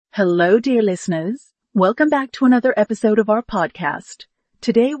Hello, dear listeners. Welcome back to another episode of our podcast.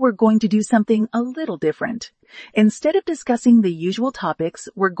 Today we're going to do something a little different. Instead of discussing the usual topics,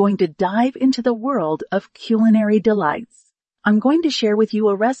 we're going to dive into the world of culinary delights. I'm going to share with you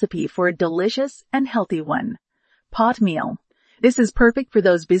a recipe for a delicious and healthy one. Pot meal. This is perfect for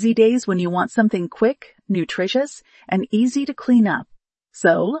those busy days when you want something quick, nutritious, and easy to clean up.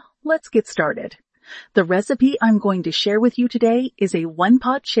 So, let's get started. The recipe I'm going to share with you today is a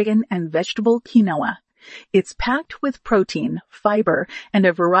one-pot chicken and vegetable quinoa. It's packed with protein, fiber, and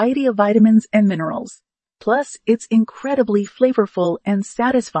a variety of vitamins and minerals. Plus, it's incredibly flavorful and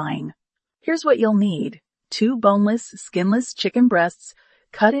satisfying. Here's what you'll need. 2 boneless, skinless chicken breasts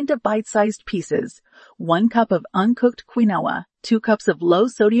cut into bite-sized pieces, 1 cup of uncooked quinoa, 2 cups of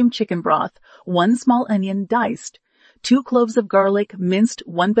low-sodium chicken broth, 1 small onion diced, 2 cloves of garlic minced,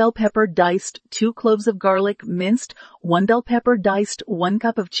 1 bell pepper diced, 2 cloves of garlic minced, 1 bell pepper diced, 1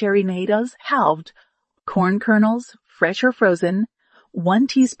 cup of cherry tomatoes halved, corn kernels, fresh or frozen, 1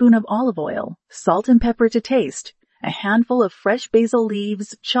 teaspoon of olive oil, salt and pepper to taste, a handful of fresh basil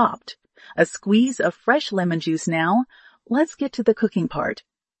leaves chopped, a squeeze of fresh lemon juice. Now, let's get to the cooking part.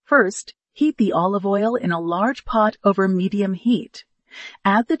 First, heat the olive oil in a large pot over medium heat.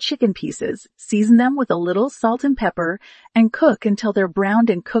 Add the chicken pieces, season them with a little salt and pepper, and cook until they're browned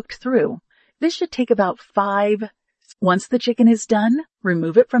and cooked through. This should take about 5. Once the chicken is done,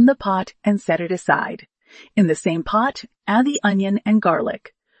 remove it from the pot and set it aside. In the same pot, add the onion and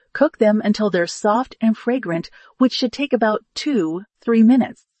garlic. Cook them until they're soft and fragrant, which should take about 2-3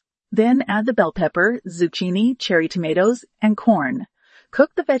 minutes. Then add the bell pepper, zucchini, cherry tomatoes, and corn.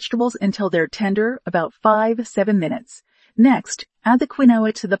 Cook the vegetables until they're tender, about 5-7 minutes. Next, add the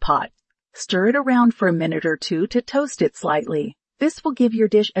quinoa to the pot. Stir it around for a minute or 2 to toast it slightly. This will give your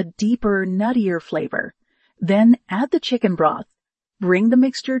dish a deeper, nuttier flavor. Then add the chicken broth. Bring the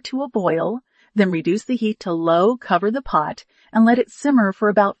mixture to a boil, then reduce the heat to low, cover the pot, and let it simmer for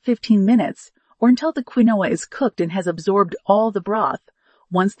about 15 minutes, or until the quinoa is cooked and has absorbed all the broth.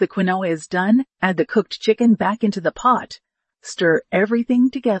 Once the quinoa is done, add the cooked chicken back into the pot. Stir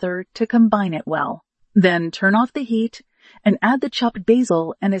everything together to combine it well. Then turn off the heat and add the chopped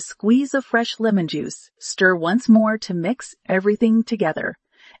basil and a squeeze of fresh lemon juice. Stir once more to mix everything together.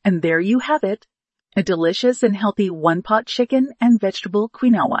 And there you have it, a delicious and healthy one-pot chicken and vegetable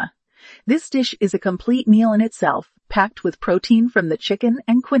quinoa. This dish is a complete meal in itself, packed with protein from the chicken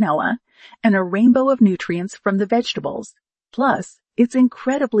and quinoa, and a rainbow of nutrients from the vegetables. Plus, it's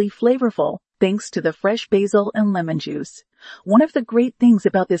incredibly flavorful, thanks to the fresh basil and lemon juice. One of the great things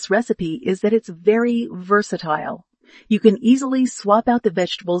about this recipe is that it's very versatile. You can easily swap out the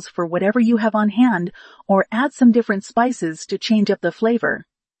vegetables for whatever you have on hand or add some different spices to change up the flavor.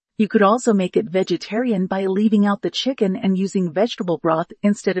 You could also make it vegetarian by leaving out the chicken and using vegetable broth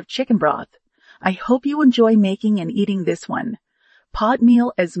instead of chicken broth. I hope you enjoy making and eating this one. Pot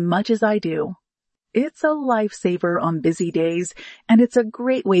meal as much as I do. It's a lifesaver on busy days, and it's a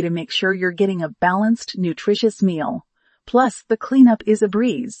great way to make sure you're getting a balanced, nutritious meal. Plus, the cleanup is a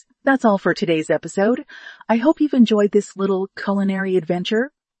breeze. That's all for today's episode. I hope you've enjoyed this little culinary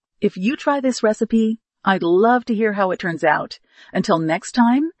adventure. If you try this recipe, I'd love to hear how it turns out. Until next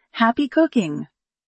time, happy cooking!